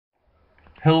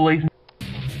Hello, ladies and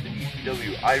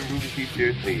ETW, I'm Ruben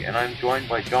seriously, and I'm joined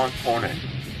by John Cornick.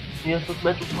 Yes, this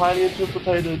match is highly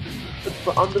anticipated. It's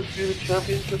the Undisputed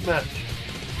Championship match.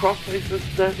 Crossface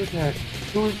vs. Zack Attack.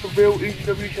 Who is the real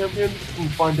ETW champion? We'll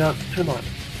find out tonight.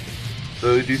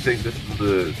 So, do you think this is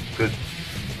a good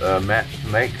match to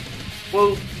make?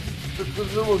 Well, the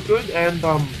decision was good, and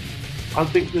I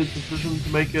think the decision to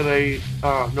make it a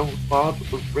no spot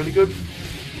was really good.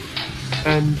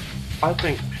 And I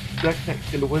think Zack Attack's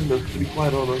going to win this, to be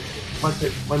quite honest.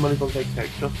 My money's on Zack Attack,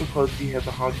 just because he has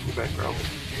a hardcore background.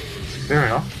 Fair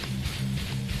enough.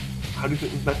 How do you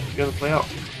think this match is going to play out?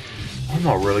 I'm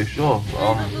not really sure.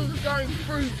 This is going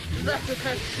through Zack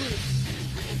Attack too.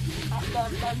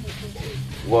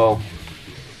 Well,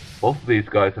 both of these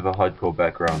guys have a hardcore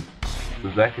background.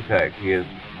 The Zack Attack, he has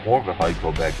more of a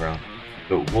hardcore background.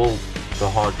 But will the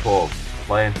hardcore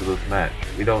play into this match?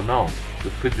 We don't know.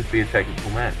 This could just be a technical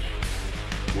match.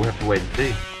 We'll have to wait and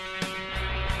see.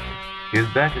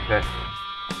 Here's Zack Attack.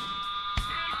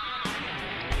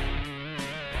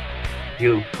 He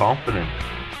looks confident.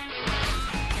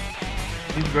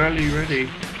 He's barely ready.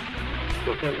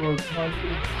 Got that little time.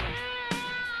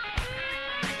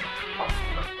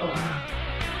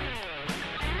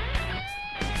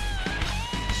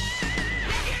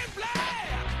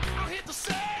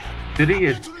 Did he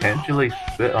intentionally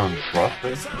spit on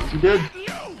Crossface? He did.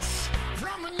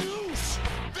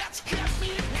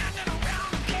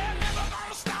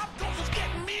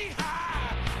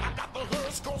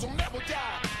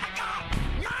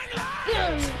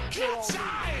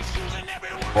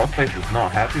 Crossface is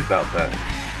not happy about that.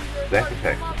 Zack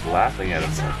Attack is laughing at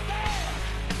him now.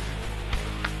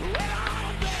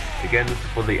 Again, this is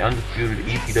for the Undisputed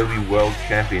ETW World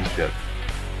Championship.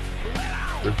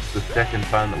 This is the second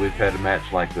time that we've had a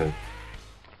match like this.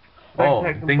 Oh,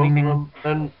 ding ding ding.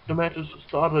 And the match has just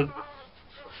started.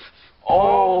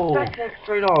 Oh! Zack Attack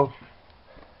straight off.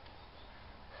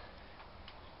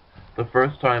 The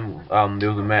first time there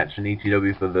was a match in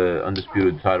ETW for the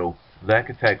Undisputed title, Zack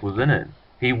Attack was in it.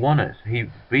 He won it. He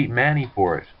beat Manny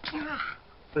for it.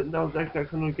 But now Zack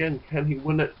Attack's in it again. Can he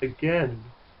win it again?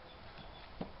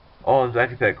 Oh,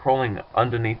 Zack Attack crawling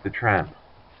underneath the tramp.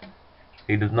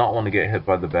 He does not want to get hit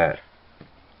by the bat.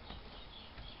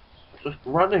 Just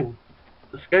running.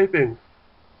 Escaping.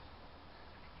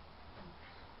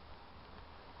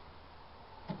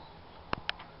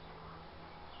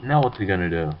 Now what's he gonna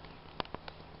do?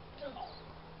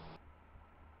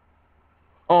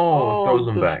 Oh, throws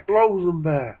him back. Throws him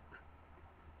back.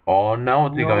 Oh, now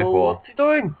what's he going for? What's he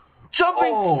doing?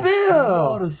 Jumping spear!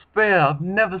 What a spear! I've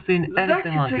never seen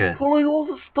anything like it. Pulling all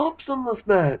the stops in this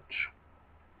match.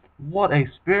 What a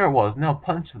spear it was. Now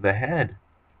punch to the head.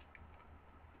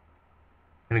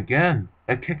 And again,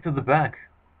 a kick to the back.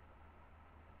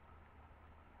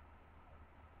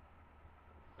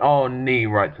 Oh, knee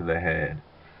right to the head.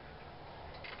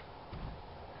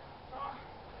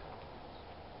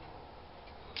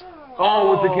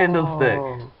 Oh, with the kendo stick.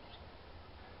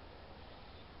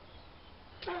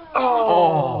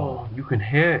 Oh, you can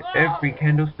hear every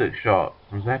kendo stick shot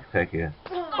from Zack Attack here.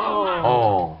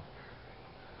 Oh.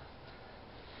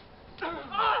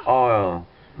 Oh,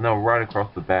 no, right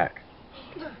across the back.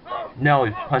 Now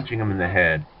he's punching him in the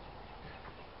head.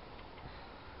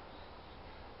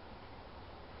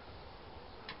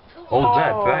 Oh,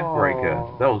 that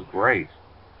backbreaker. That was great.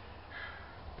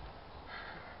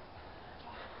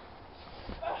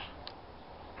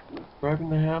 Grabbing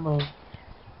the hammer.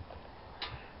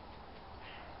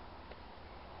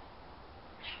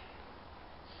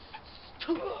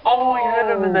 Oh, he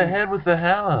hit him in the head with the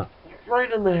hammer.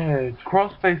 Right in the head.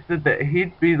 Crossface said that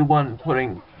he'd be the one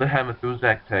putting the hammer through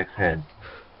Zack Attack's head.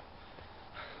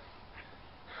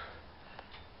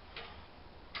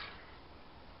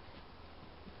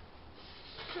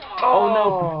 Oh no,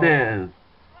 the stairs.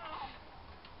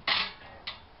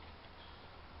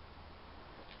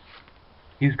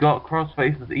 He's got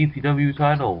Crossface's ETW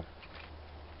title.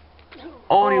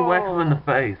 Oh, and he whacks him in the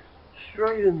face.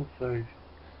 Straight in the face.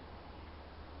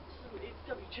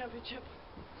 ETW Championship.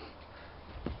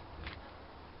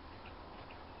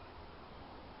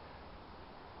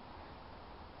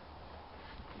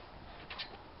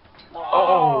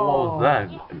 Oh, what was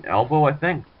that? An elbow, I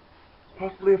think.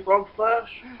 Possibly a frog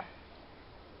splash?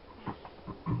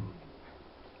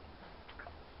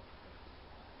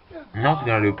 Now what's he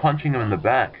gonna do? Punching him in the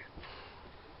back.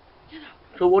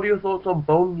 So what are your thoughts on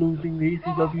Bone losing the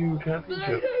ETW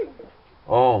Championship?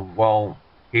 Oh, well,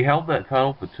 he held that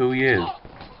title for 2 years.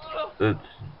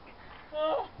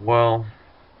 Well,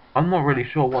 I'm not really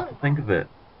sure what to think of it.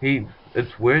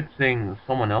 It's weird seeing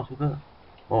someone else with it.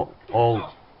 Well,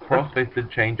 Crossface did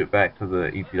change it back to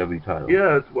the ETW title.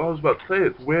 Yeah, it's what I was about to say.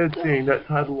 It's weird seeing that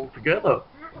title altogether.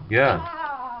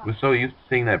 Yeah. We're so used to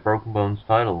seeing that Broken Bones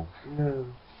title. Yeah.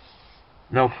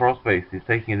 No, Crossface, he's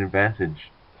taking an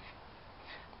advantage.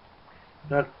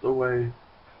 That's the way.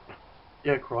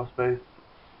 Yeah, Crossface.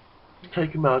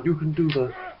 Take him out. You can do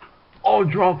this. Oh,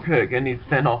 dropkick, and he's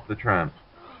sent off the tramp.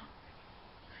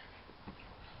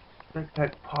 Next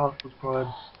attack past his prime.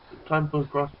 It's time for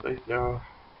Crossface now.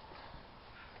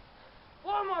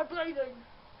 Why am I bleeding?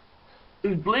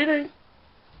 He's bleeding.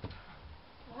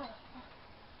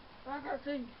 I can't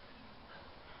see.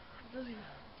 Dizzy.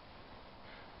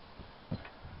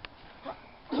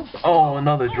 Oh,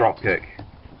 another dropkick.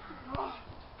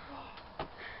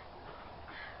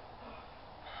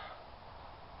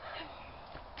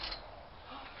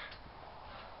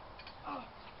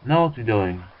 Now what's he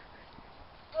doing?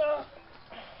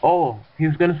 Oh,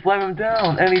 he's gonna slam him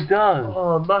down, and he does.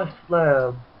 Oh, nice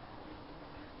slam.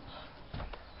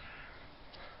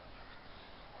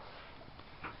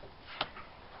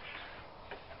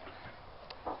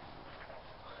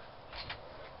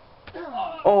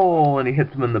 Oh, and he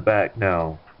hits him in the back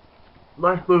now.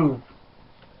 Nice move.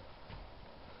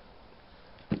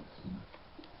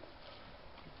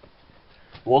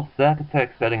 What's Zack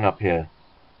Attack setting up here?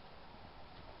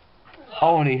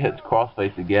 Oh, and he hits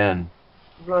Crossface again.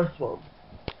 Nice one.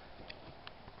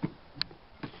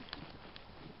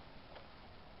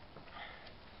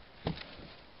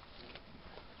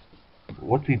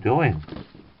 What's he doing?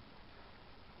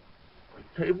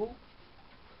 Table?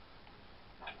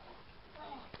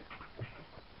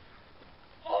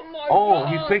 Oh my Oh,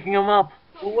 god! he's picking him up.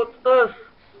 Well, what's this?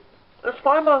 It's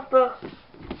Spinebuster.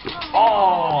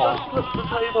 Oh, Just flipped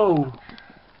the table.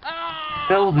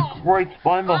 that was a great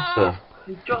spinebuster.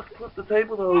 He just flipped the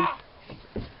table though.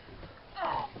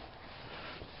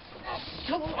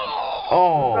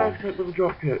 Oh, Back hit with a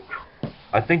drop kick.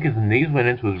 I think his knees went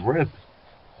into his ribs.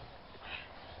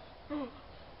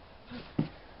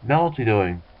 Now what's he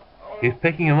doing? He's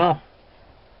picking him up.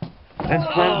 And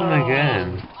slams him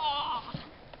again.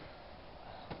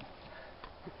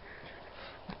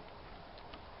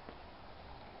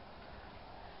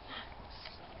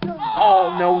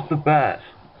 Oh, no, with the bat.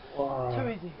 Wow. Too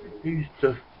easy. He's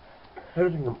just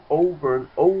hitting him over and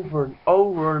over and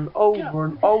over and over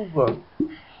and over.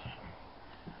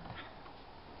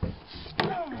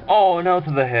 Oh, now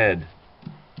to the head.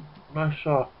 Nice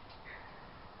shot.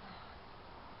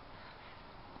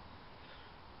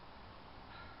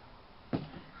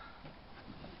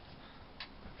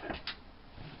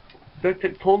 They're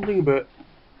taunting a bit.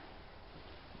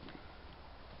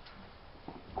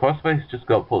 Crossface just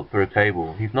got put through a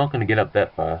table. He's not going to get up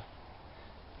that fast.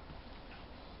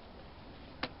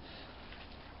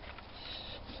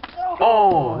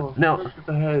 Oh, no. Straight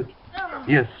to the head.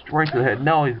 Yes, straight to the head.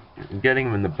 Now he's getting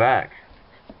him in the back.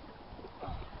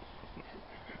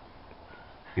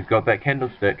 He's got that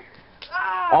candlestick.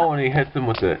 Oh, and he hits him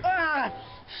with it.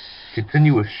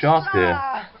 Continuous shot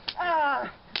there.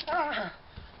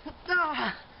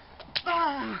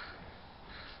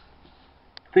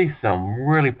 These sound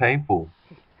really painful.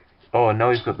 Oh, and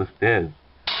now he's got the stairs.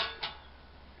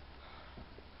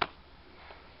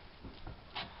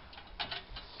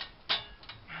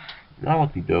 Now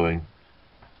what's he doing?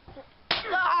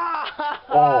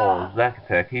 Oh, Zack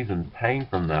Attack, he's in pain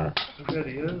from that. I bet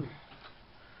he is.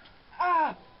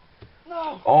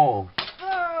 Oh,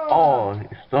 oh, he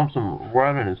stomps him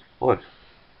right on his foot.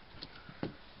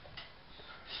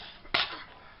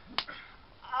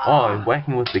 Oh, he's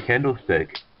whacking with the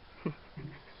candlestick.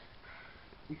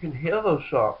 You can hear those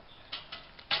shots.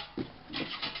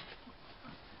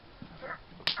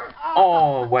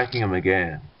 Oh, whacking him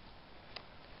again.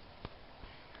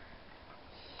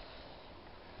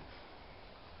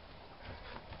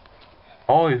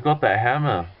 Oh, he's got that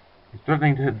hammer. He's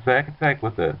threatening to hit Zack Attack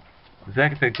with it.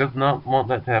 Zack Attack does not want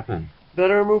that to happen.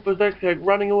 Better move for Zack Attack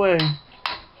running away.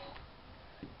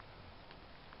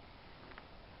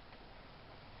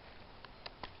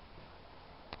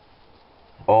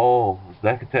 Oh,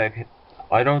 Zack Attack.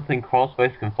 I don't think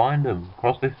Crossface can find him.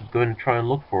 Crossface is going to try and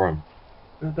look for him.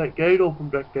 There's that gate open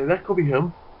back there. That could be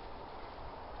him.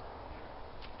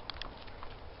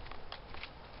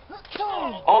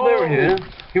 Oh, there he is.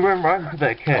 He ran right into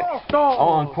that kick.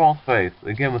 Oh, and Crossface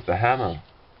again with the hammer.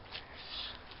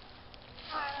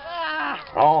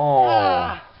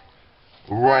 Oh,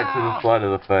 right to the side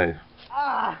of the face.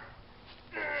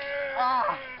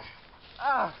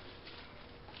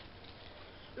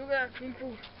 Look at that,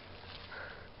 people.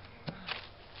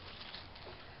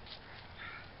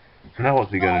 Now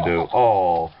what's he gonna do?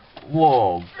 Oh,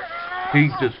 whoa. He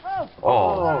just,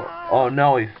 oh,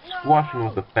 now he's squashing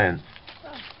with the fence.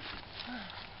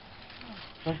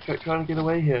 Let's trying to get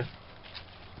away here.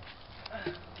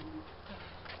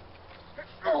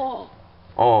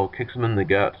 Oh, kicks him in the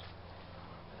gut.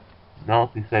 Now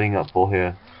what's he setting up for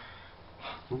here?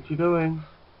 What's he doing?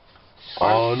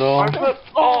 Oh no.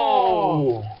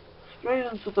 Oh! Straight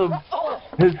into them.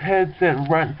 His head sent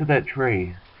right into that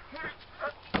tree.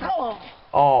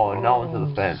 Oh, now into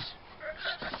the fence.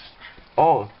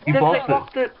 Oh, he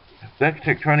blocked it.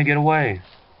 Zacatech trying to get away.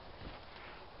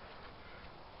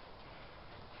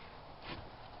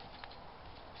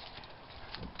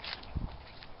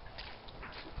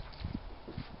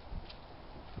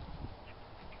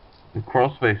 And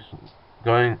Crossface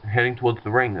heading towards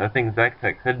the ring. I think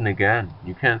Zacatech's heading again.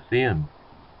 You can't see him.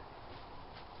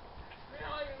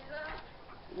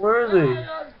 Where is he?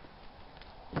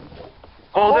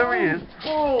 Oh, there he is.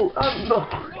 Oh, no.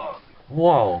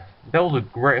 Whoa, that was a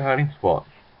great hiding spot.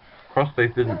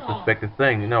 Crossface didn't suspect a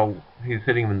thing. Now he's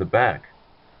hitting him in the back.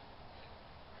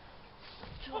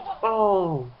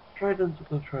 Oh, straight into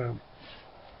the trap.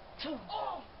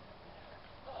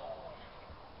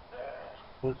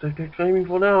 What's Zacatech aiming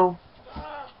for now?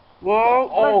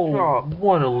 Whoa, leg drop.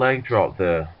 What a leg drop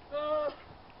there.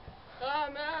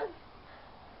 Man.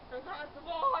 I can't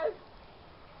survive.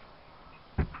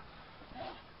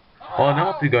 Oh, now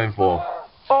what's he going for?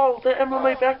 Oh, the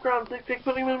MMA background. They're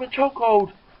putting him in a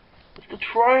chokehold. It's the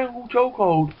triangle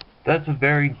chokehold. That's a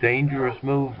very dangerous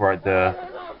move right there.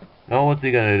 Now what's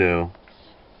he gonna do?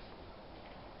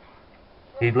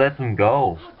 He lets him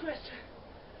go.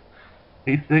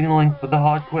 He's signaling for the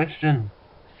hard question.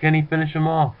 Can he finish him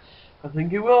off? I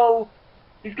think he will.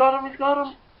 He's got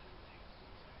him.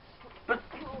 But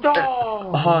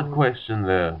no. A hard question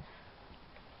there.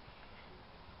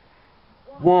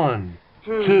 1,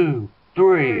 2,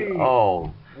 3.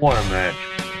 Oh, what a match.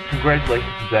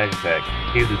 Congratulations to Zacatech.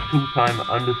 He's a 2-time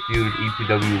Undisputed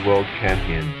ETW World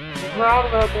Champion. I'm proud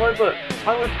of that boy, but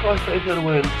I wish Crossface had a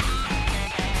win.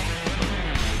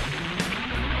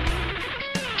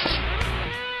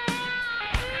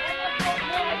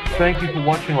 Thank you for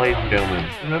watching, ladies and gentlemen.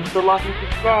 Remember to like and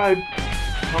subscribe.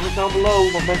 Comment down below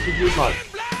what message you'd like.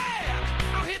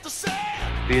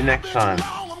 See you next time.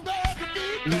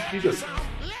 See you.